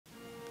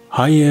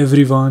Hi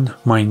everyone,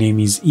 my name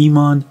is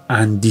Iman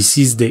and this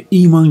is the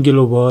Iman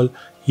Global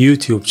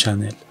YouTube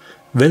channel.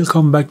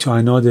 Welcome back to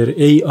another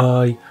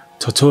AI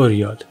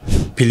tutorial.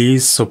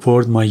 Please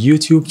support my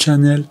YouTube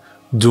channel.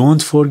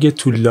 Don't forget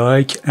to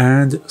like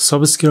and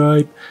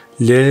subscribe.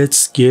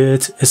 Let's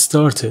get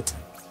started.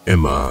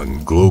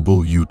 Iman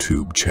Global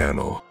YouTube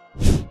channel.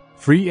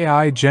 Free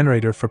AI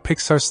generator for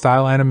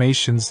Pixar-style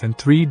animations and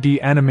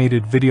 3D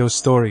animated video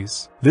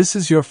stories. This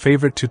is your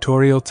favorite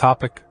tutorial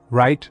topic,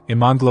 right,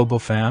 Iman Global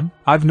fam?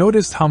 I've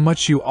noticed how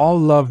much you all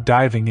love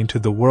diving into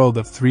the world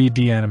of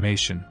 3D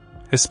animation,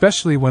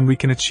 especially when we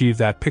can achieve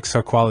that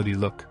Pixar quality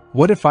look.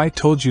 What if I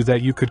told you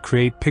that you could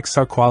create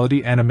Pixar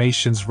quality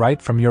animations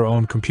right from your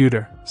own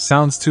computer?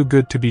 Sounds too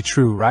good to be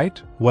true, right?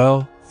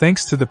 Well,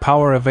 thanks to the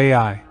power of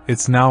AI,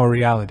 it's now a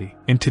reality.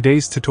 In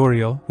today's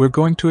tutorial, we're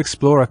going to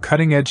explore a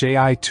cutting-edge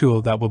AI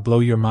tool that will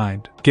blow your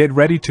mind. Get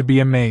ready to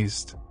be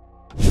amazed.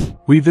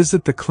 We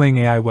visit the Kling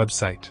AI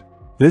website.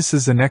 This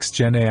is the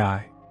next-gen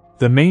AI.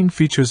 The main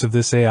features of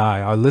this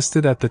AI are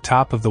listed at the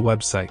top of the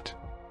website.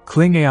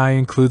 Kling AI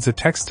includes a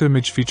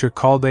text-to-image feature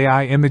called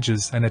AI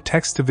Images and a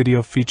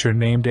text-to-video feature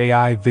named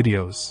AI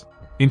Videos.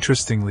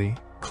 Interestingly,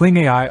 Kling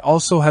AI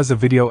also has a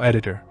video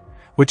editor,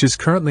 which is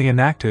currently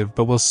inactive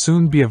but will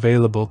soon be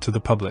available to the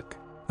public.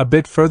 A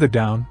bit further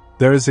down,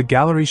 there is a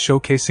gallery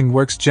showcasing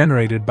works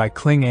generated by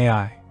Kling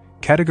AI,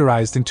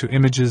 categorized into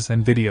images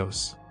and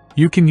videos.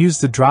 You can use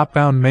the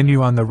drop-down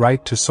menu on the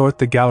right to sort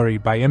the gallery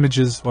by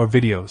images or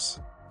videos.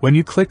 When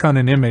you click on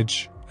an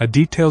image, a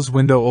details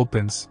window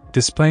opens,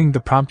 displaying the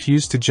prompt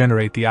used to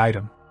generate the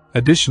item.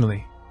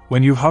 Additionally,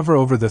 when you hover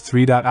over the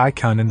three-dot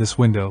icon in this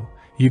window,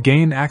 you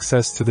gain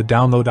access to the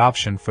download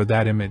option for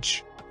that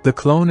image. The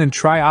clone and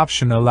try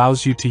option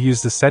allows you to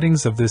use the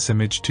settings of this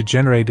image to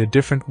generate a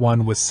different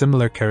one with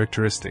similar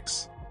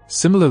characteristics.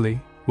 Similarly,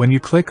 when you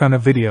click on a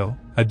video,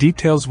 a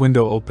details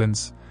window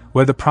opens,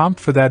 where the prompt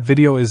for that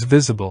video is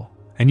visible,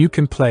 and you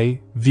can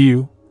play,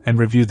 view, and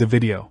review the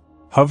video.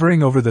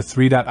 Hovering over the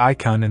three-dot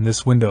icon in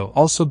this window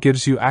also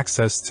gives you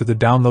access to the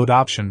download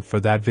option for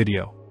that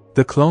video.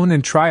 The clone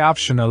and try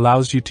option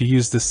allows you to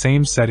use the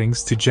same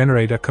settings to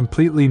generate a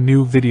completely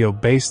new video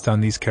based on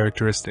these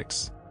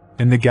characteristics.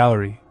 In the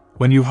gallery,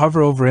 when you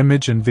hover over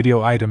image and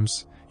video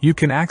items, you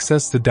can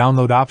access the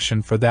download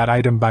option for that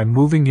item by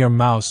moving your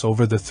mouse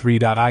over the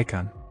three-dot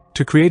icon.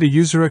 To create a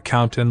user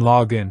account and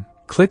log in,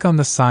 click on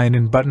the Sign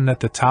In button at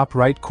the top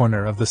right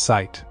corner of the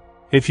site.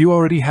 If you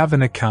already have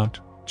an account,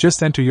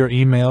 just enter your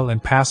email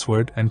and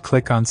password and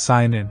click on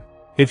Sign In.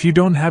 If you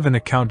don't have an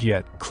account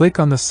yet, click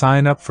on the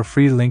Sign Up for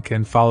Free link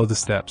and follow the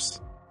steps.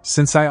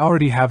 Since I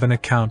already have an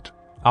account,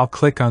 I'll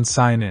click on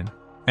Sign In.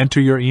 Enter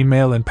your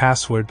email and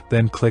password,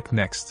 then click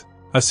Next.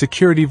 A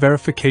security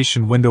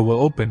verification window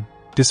will open,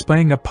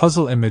 displaying a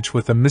puzzle image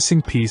with a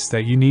missing piece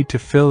that you need to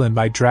fill in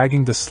by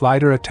dragging the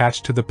slider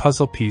attached to the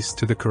puzzle piece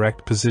to the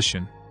correct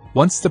position.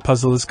 Once the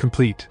puzzle is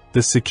complete,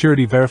 the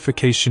security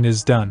verification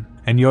is done,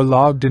 and you're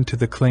logged into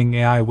the Kling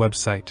AI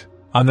website.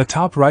 On the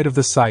top right of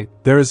the site,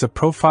 there is a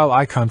profile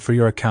icon for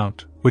your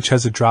account, which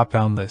has a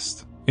drop-down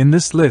list. In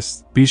this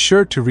list, be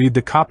sure to read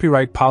the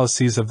copyright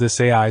policies of this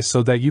AI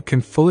so that you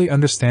can fully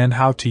understand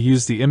how to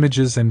use the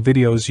images and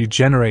videos you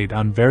generate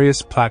on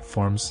various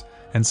platforms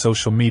and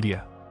social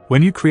media.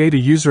 When you create a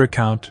user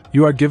account,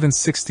 you are given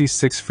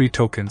 66 free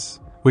tokens,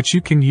 which you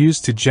can use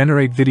to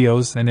generate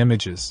videos and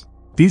images.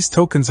 These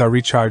tokens are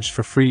recharged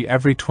for free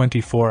every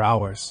 24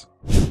 hours.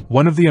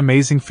 One of the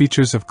amazing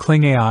features of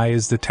Kling AI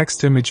is the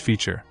text-to-image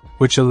feature,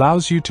 which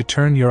allows you to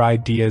turn your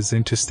ideas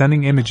into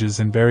stunning images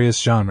in various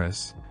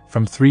genres,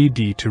 from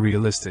 3D to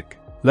realistic.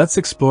 Let's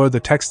explore the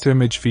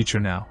text-to-image feature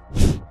now.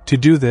 To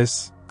do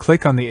this,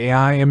 click on the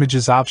AI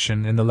Images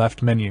option in the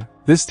left menu.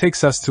 This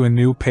takes us to a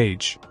new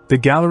page. The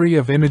gallery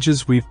of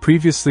images we've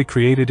previously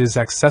created is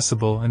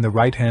accessible in the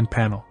right-hand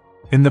panel.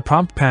 In the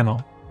prompt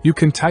panel, you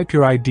can type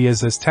your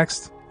ideas as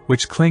text,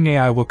 which Kling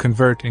AI will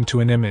convert into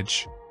an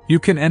image. You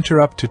can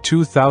enter up to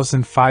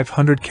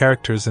 2,500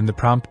 characters in the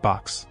prompt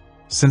box.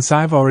 Since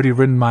I've already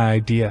written my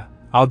idea,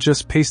 I'll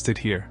just paste it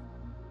here.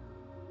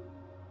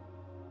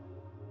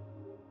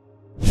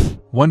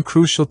 One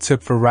crucial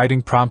tip for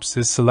writing prompts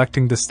is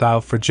selecting the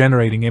style for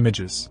generating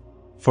images.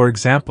 For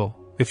example,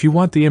 if you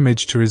want the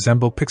image to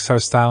resemble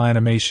Pixar-style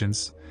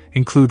animations,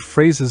 include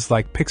phrases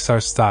like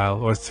Pixar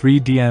style or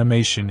 3D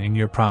animation in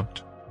your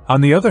prompt.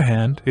 On the other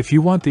hand, if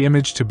you want the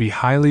image to be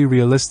highly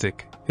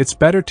realistic, it's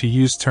better to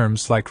use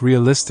terms like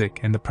realistic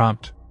in the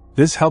prompt.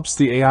 This helps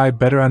the AI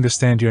better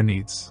understand your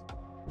needs.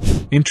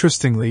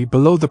 Interestingly,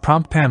 below the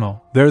prompt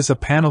panel, there is a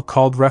panel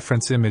called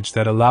Reference Image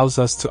that allows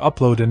us to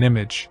upload an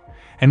image,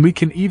 and we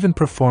can even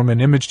perform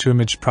an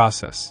image-to-image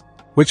process,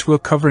 which we'll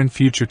cover in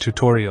future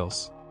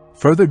tutorials.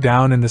 Further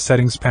down in the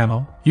Settings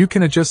panel, you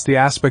can adjust the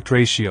aspect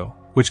ratio,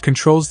 which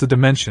controls the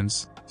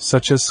dimensions,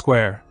 such as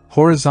square,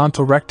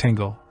 horizontal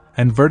rectangle,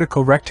 and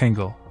vertical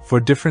rectangle, for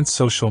different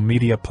social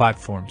media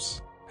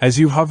platforms. As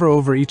you hover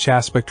over each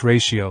aspect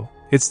ratio,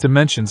 its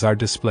dimensions are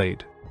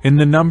displayed. In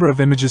the Number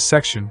of Images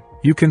section,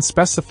 you can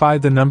specify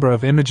the number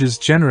of images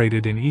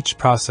generated in each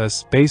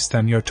process based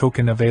on your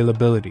token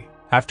availability.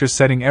 After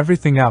setting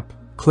everything up,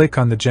 click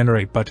on the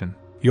Generate button.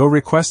 Your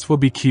request will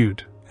be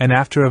queued, and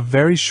after a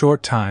very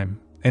short time,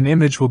 an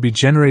image will be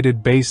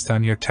generated based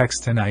on your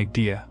text and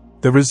idea.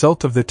 The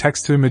result of the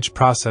text-to-image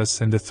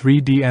process in the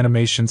 3D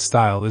animation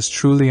style is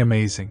truly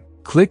amazing.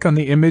 Click on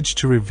the image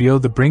to reveal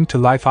the Bring to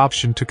Life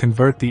option to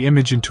convert the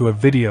image into a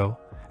video,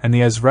 and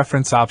the As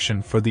Reference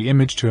option for the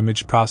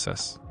image-to-image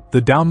process.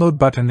 The Download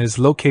button is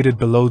located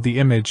below the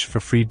image for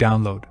free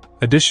download.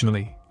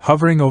 Additionally,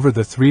 hovering over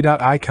the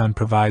three-dot icon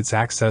provides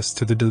access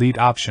to the Delete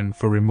option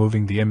for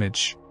removing the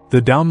image.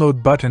 The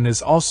Download button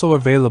is also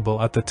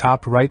available at the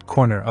top right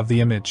corner of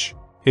the image.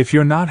 If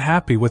you're not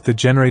happy with the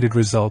generated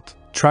result,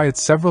 try it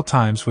several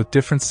times with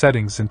different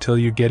settings until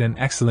you get an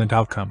excellent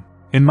outcome.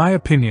 In my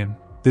opinion,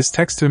 this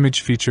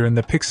text-to-image feature in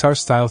the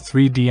Pixar-style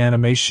 3D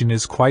animation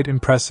is quite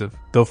impressive,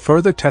 though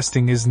further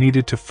testing is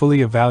needed to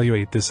fully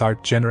evaluate this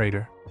art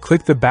generator.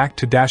 Click the Back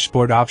to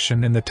Dashboard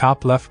option in the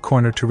top left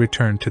corner to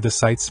return to the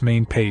site's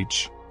main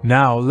page.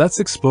 Now let's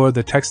explore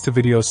the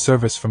text-to-video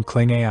service from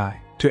Kling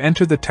AI. To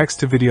enter the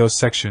text-to-video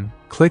section,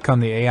 click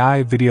on the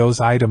AI Videos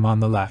item on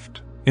the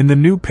left. In the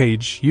new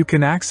page, you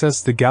can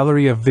access the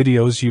gallery of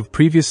videos you've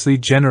previously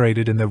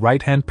generated in the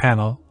right-hand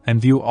panel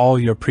and view all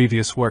your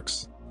previous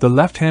works. The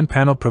left-hand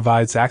panel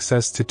provides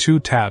access to two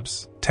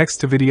tabs,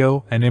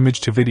 Text-to-Video and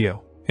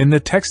Image-to-Video. In the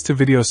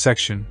Text-to-Video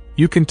section,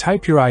 you can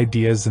type your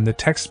ideas in the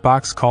text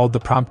box called the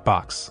prompt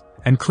box,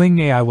 and Kling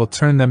AI will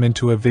turn them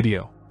into a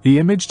video. The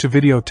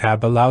Image-to-Video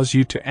tab allows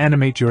you to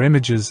animate your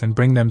images and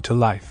bring them to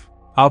life.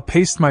 I'll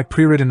paste my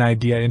pre-written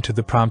idea into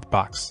the prompt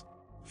box.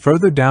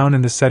 Further down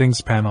in the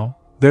Settings panel,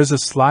 there's a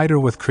slider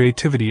with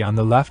Creativity on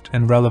the left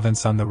and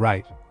Relevance on the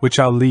right, which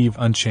I'll leave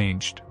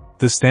unchanged.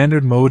 The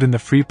Standard mode in the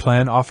free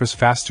plan offers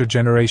faster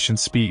generation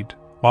speed,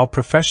 while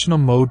Professional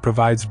mode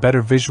provides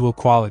better visual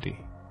quality,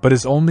 but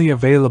is only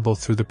available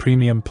through the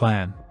Premium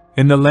plan.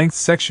 In the Length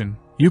section,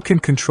 you can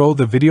control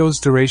the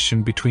video's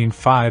duration between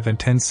 5 and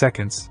 10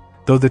 seconds,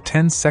 though the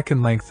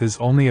 10-second length is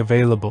only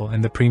available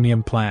in the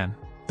Premium plan.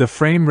 The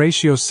Frame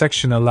Ratio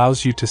section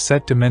allows you to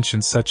set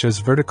dimensions such as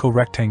vertical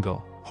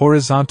rectangle,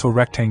 horizontal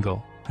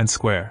rectangle, and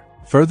square.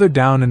 Further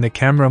down in the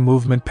Camera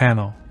Movement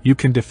panel, you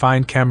can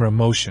define camera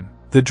motion.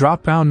 The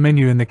drop-down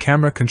menu in the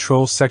Camera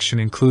Control section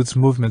includes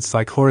movements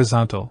like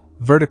horizontal,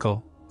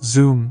 vertical,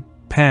 zoom,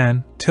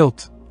 pan,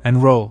 tilt,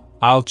 and roll.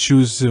 I'll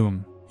choose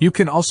zoom. You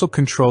can also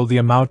control the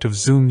amount of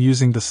zoom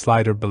using the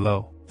slider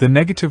below. The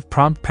Negative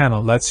Prompt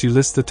panel lets you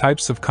list the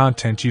types of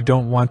content you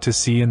don't want to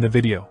see in the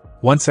video.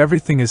 Once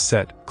everything is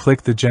set,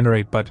 click the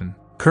Generate button.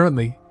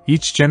 Currently,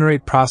 each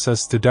generate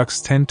process deducts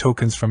 10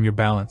 tokens from your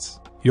balance.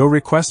 Your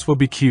request will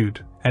be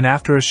queued, and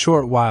after a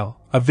short while,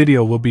 a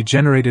video will be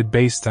generated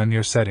based on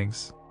your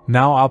settings.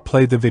 Now I'll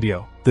play the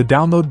video. The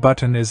Download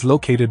button is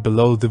located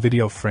below the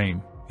video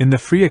frame. In the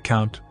free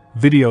account,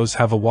 videos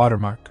have a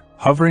watermark.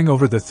 Hovering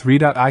over the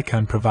three-dot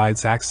icon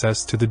provides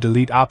access to the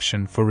Delete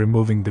option for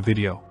removing the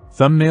video.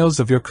 Thumbnails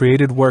of your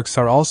created works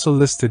are also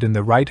listed in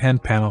the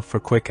right-hand panel for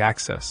quick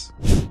access.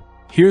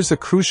 Here's a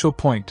crucial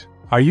point.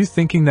 Are you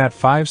thinking that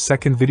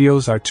 5-second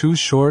videos are too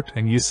short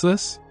and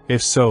useless?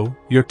 If so,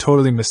 you're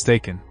totally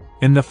mistaken.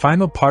 In the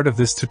final part of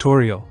this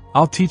tutorial,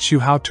 I'll teach you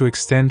how to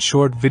extend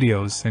short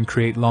videos and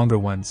create longer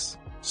ones.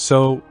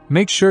 So,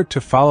 make sure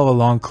to follow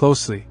along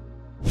closely.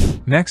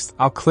 Next,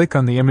 I'll click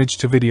on the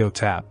Image-to-Video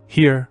tab.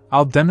 Here,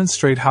 I'll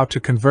demonstrate how to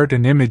convert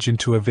an image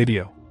into a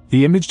video.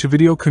 The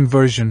image-to-video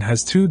conversion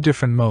has two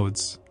different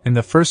modes. In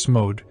the first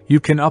mode, you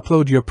can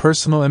upload your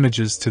personal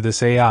images to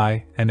this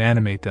AI and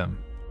animate them.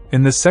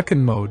 In the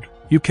second mode,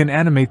 you can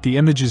animate the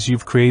images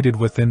you've created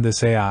within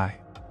this AI.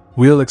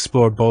 We'll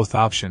explore both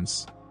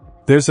options.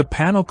 There's a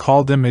panel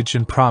called Image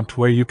and Prompt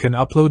where you can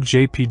upload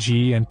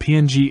JPG and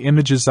PNG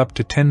images up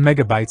to 10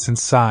 megabytes in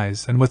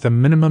size and with a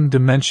minimum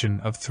dimension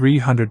of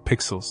 300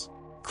 pixels.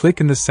 Click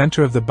in the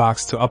center of the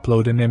box to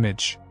upload an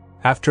image.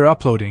 After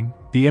uploading,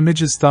 the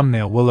image's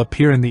thumbnail will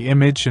appear in the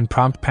Image and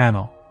Prompt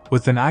panel,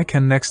 with an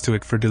icon next to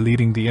it for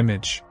deleting the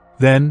image.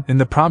 Then, in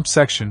the Prompt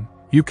section,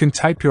 you can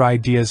type your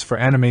ideas for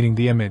animating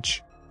the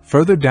image.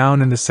 Further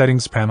down in the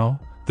Settings panel,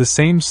 the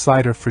same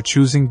slider for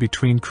choosing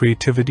between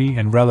Creativity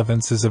and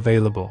Relevance is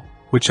available,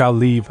 which I'll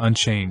leave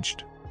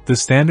unchanged. The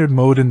Standard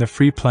mode in the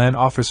free plan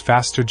offers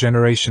faster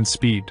generation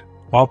speed,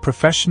 while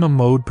Professional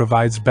mode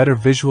provides better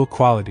visual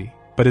quality,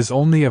 but is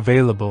only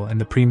available in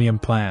the Premium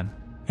plan.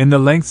 In the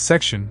Length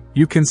section,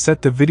 you can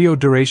set the video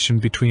duration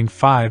between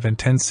 5 and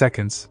 10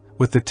 seconds,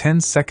 with the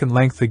 10-second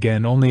length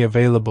again only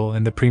available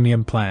in the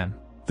Premium plan.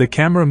 The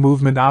Camera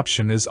Movement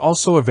option is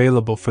also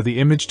available for the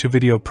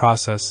image-to-video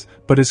process,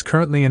 but is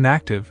currently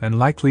inactive and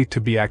likely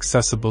to be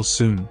accessible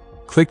soon.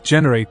 Click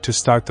Generate to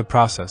start the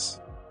process.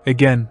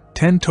 Again,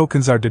 10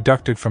 tokens are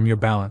deducted from your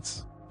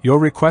balance. Your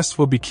request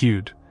will be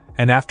queued,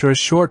 and after a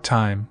short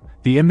time,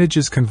 the image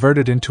is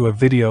converted into a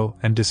video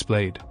and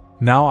displayed.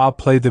 Now I'll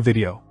play the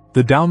video.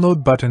 The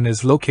Download button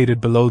is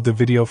located below the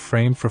video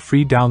frame for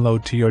free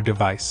download to your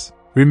device.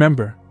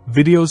 Remember,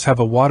 videos have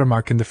a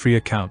watermark in the free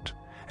account,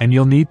 and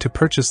you'll need to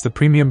purchase the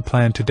Premium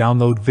plan to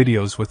download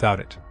videos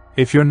without it.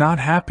 If you're not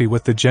happy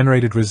with the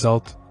generated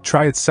result,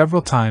 Try it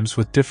several times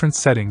with different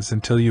settings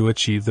until you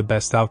achieve the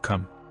best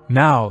outcome.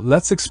 Now,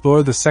 let's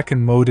explore the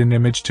second mode in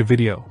image to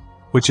video,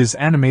 which is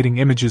animating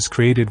images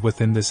created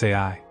within this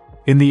AI.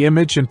 In the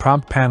image and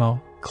prompt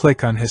panel,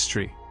 click on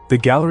History. The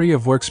gallery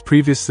of works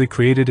previously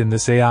created in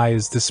this AI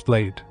is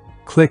displayed.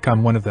 Click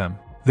on one of them.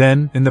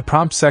 Then, in the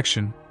prompt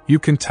section, you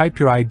can type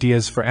your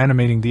ideas for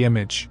animating the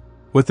image.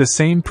 With the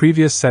same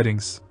previous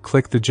settings,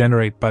 click the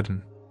Generate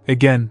button.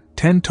 Again,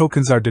 10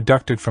 tokens are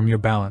deducted from your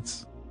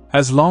balance.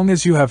 As long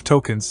as you have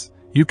tokens,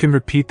 you can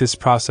repeat this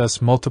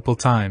process multiple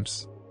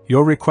times.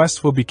 Your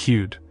request will be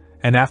queued,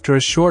 and after a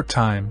short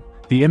time,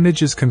 the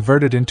image is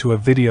converted into a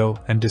video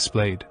and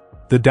displayed.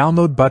 The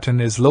download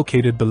button is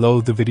located below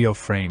the video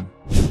frame.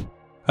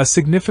 A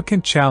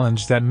significant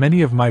challenge that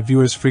many of my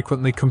viewers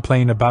frequently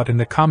complain about in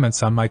the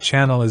comments on my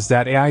channel is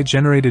that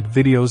AI-generated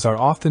videos are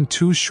often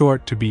too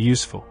short to be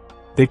useful.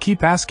 They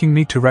keep asking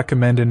me to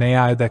recommend an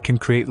AI that can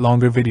create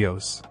longer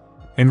videos.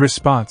 In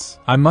response,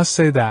 I must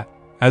say that,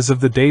 as of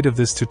the date of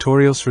this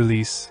tutorial's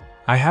release,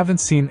 I haven't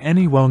seen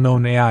any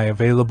well-known AI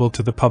available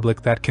to the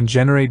public that can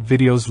generate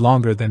videos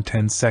longer than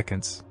 10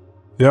 seconds.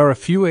 There are a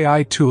few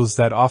AI tools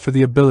that offer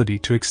the ability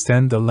to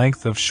extend the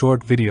length of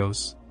short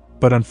videos,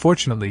 but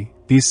unfortunately,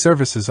 these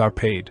services are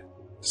paid.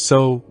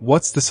 So,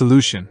 what's the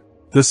solution?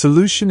 The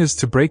solution is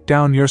to break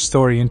down your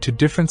story into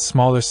different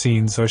smaller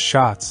scenes or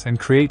shots and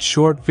create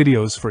short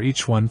videos for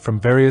each one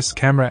from various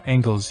camera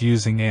angles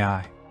using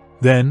AI.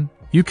 Then,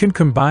 you can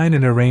combine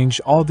and arrange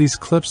all these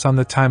clips on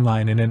the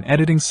timeline in an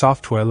editing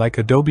software like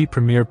Adobe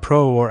Premiere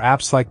Pro or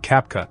apps like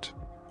CapCut,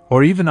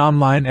 or even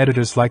online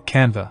editors like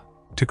Canva,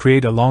 to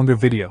create a longer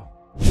video.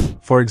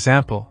 For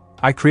example,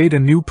 I create a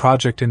new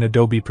project in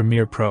Adobe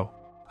Premiere Pro.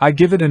 I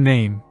give it a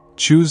name,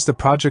 choose the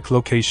project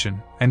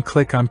location, and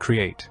click on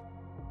Create.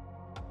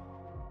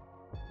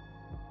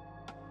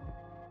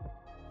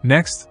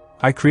 Next,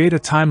 I create a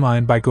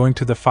timeline by going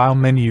to the File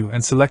menu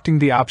and selecting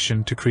the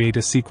option to create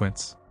a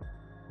sequence.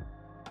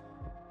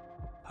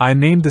 I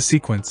name the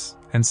sequence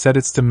and set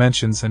its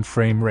dimensions and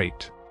frame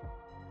rate.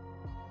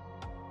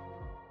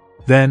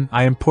 Then,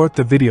 I import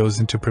the videos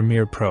into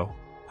Premiere Pro.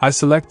 I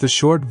select the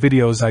short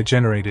videos I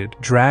generated,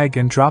 drag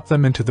and drop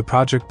them into the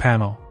project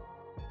panel,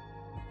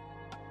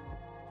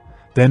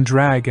 then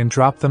drag and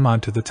drop them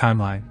onto the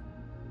timeline.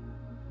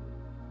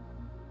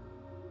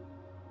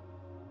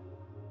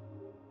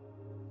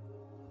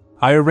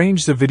 I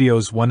arrange the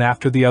videos one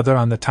after the other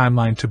on the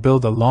timeline to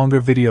build a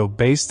longer video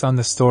based on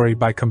the story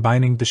by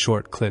combining the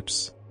short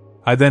clips.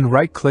 I then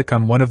right-click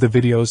on one of the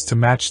videos to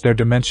match their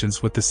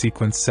dimensions with the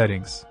sequence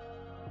settings.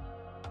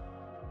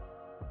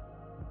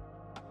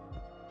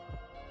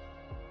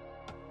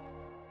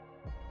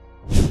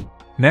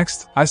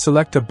 Next, I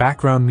select a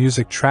background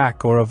music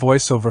track or a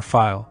voiceover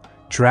file,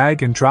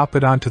 drag and drop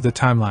it onto the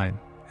timeline,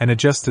 and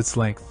adjust its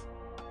length.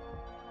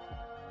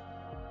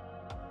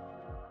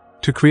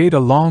 To create a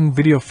long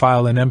video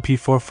file in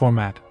MP4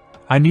 format,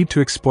 I need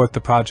to export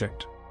the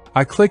project.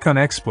 I click on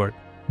Export,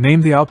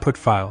 name the output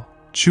file,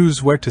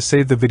 choose where to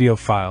save the video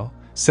file,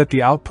 set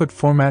the output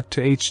format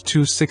to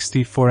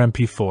H264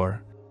 MP4,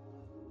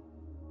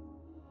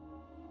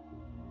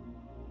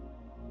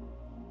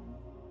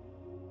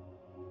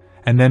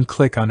 and then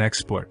click on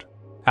Export.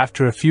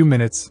 After a few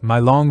minutes, my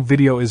long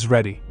video is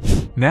ready.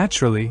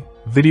 Naturally,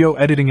 video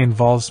editing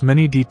involves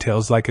many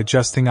details like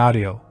adjusting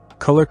audio,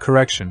 color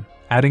correction,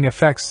 adding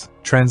effects,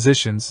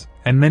 transitions,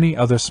 and many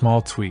other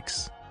small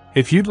tweaks.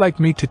 If you'd like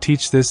me to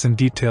teach this in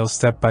detail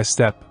step by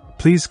step,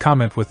 please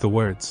comment with the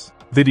words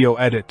 "video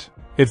edit."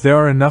 If there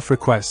are enough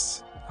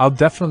requests, I'll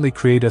definitely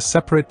create a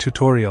separate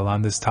tutorial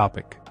on this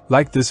topic.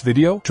 Like this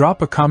video?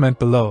 Drop a comment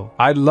below.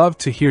 I'd love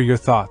to hear your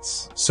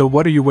thoughts. So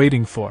what are you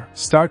waiting for?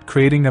 Start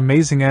creating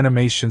amazing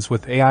animations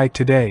with AI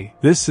today.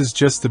 This is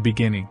just the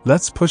beginning.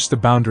 Let's push the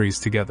boundaries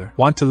together.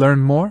 Want to learn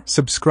more?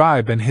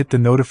 Subscribe and hit the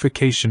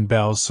notification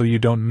bell so you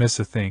don't miss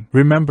a thing.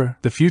 Remember,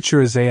 the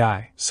future is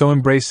AI, so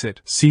embrace it.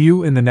 See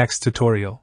you in the next tutorial.